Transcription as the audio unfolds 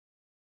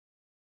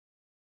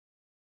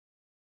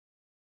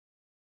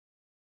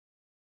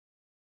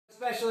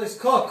Specialist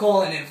Cook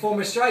calling in,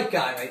 former strike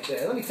guy right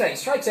there. Let me tell you,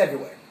 strike's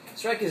everywhere.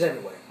 Strike is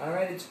everywhere,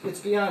 alright? It's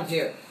beyond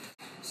here.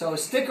 So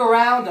stick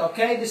around,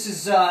 okay? This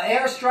is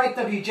Airstrike,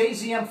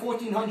 WJZM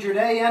 1400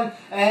 AM,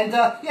 and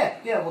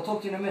yeah, we'll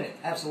talk to you in a minute.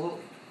 Absolutely.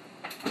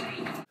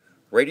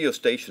 Radio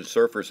station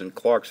surfers in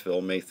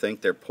Clarksville may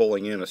think they're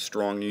pulling in a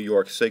strong New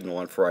York signal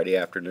on Friday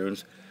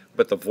afternoons,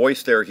 but the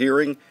voice they're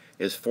hearing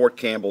is Fort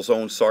Campbell's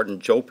own Sergeant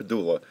Joe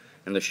Padula,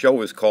 and the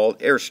show is called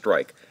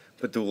Airstrike.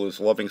 Padula's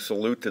loving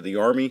salute to the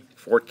Army,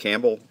 Fort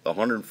Campbell, the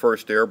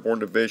 101st Airborne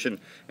Division,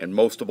 and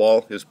most of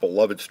all, his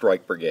beloved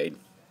Strike Brigade.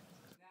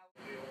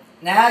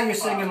 Now you're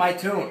singing my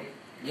tune.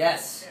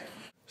 Yes.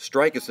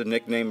 Strike is the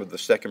nickname of the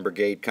 2nd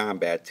Brigade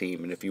combat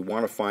team, and if you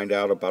want to find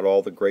out about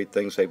all the great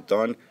things they've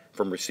done,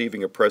 from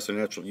receiving a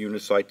Presidential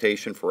Unit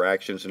Citation for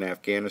actions in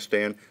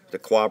Afghanistan to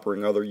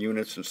clobbering other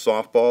units in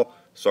softball,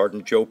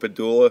 Sergeant Joe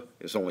Padula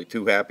is only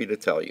too happy to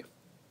tell you.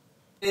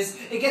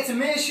 It gets a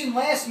mission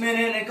last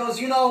minute and it goes,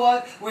 you know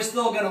what, we're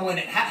still going to win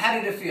it. How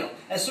did it feel?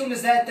 As soon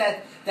as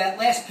that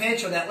last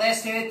pitch or that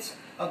last hit,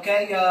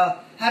 okay,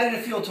 how did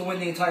it feel to win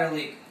the entire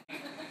league?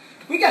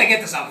 We got to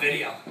get this on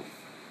video.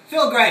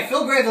 Phil Gray,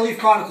 the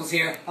Leaf-Chronicle's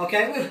here,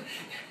 okay?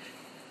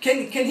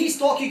 Can he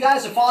stalk you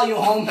guys or follow you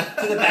home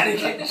to the batting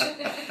cage?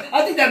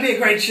 I think that'd be a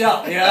great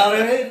show, you know what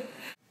I mean?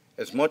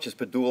 As much as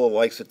Padula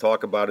likes to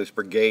talk about his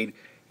brigade,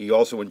 he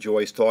also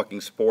enjoys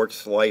talking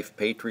sports, life,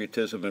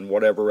 patriotism, and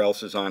whatever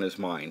else is on his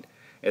mind.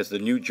 As the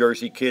New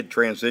Jersey kid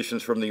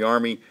transitions from the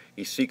Army,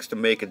 he seeks to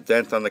make a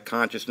dent on the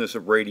consciousness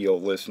of radio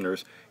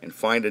listeners and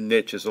find a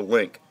niche as a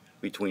link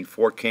between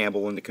Fort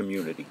Campbell and the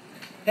community.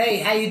 Hey,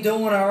 how you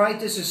doing? All right,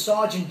 this is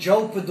Sergeant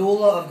Joe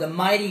Padula of the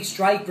mighty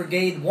Strike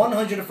Brigade,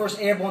 101st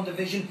Airborne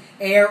Division,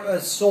 Air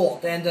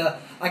Assault. And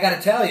I got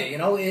to tell you, you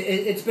know,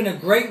 it's been a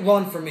great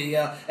run for me.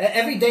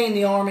 Every day in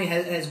the Army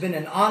has been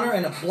an honor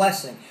and a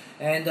blessing.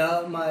 And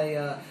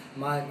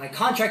my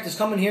contract is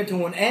coming here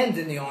to an end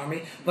in the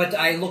Army, but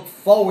I look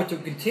forward to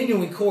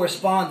continuing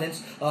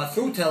correspondence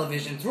through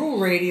television,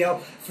 through radio,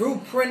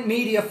 through print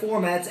media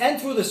formats, and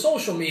through the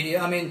social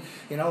media. I mean,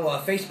 you know,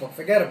 Facebook,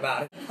 forget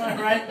about it. All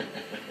right?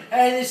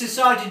 Hey, this is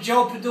Sergeant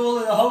Joe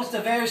Padula, the host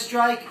of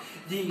Airstrike,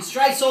 the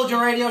Strike Soldier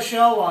radio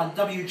show on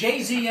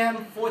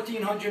WJZM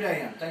 1400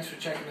 AM. Thanks for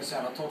checking us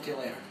out. I'll talk to you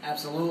later.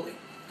 Absolutely.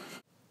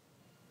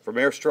 From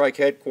Airstrike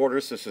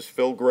Headquarters, this is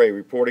Phil Gray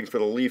reporting for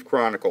the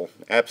Leaf-Chronicle.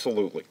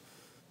 Absolutely.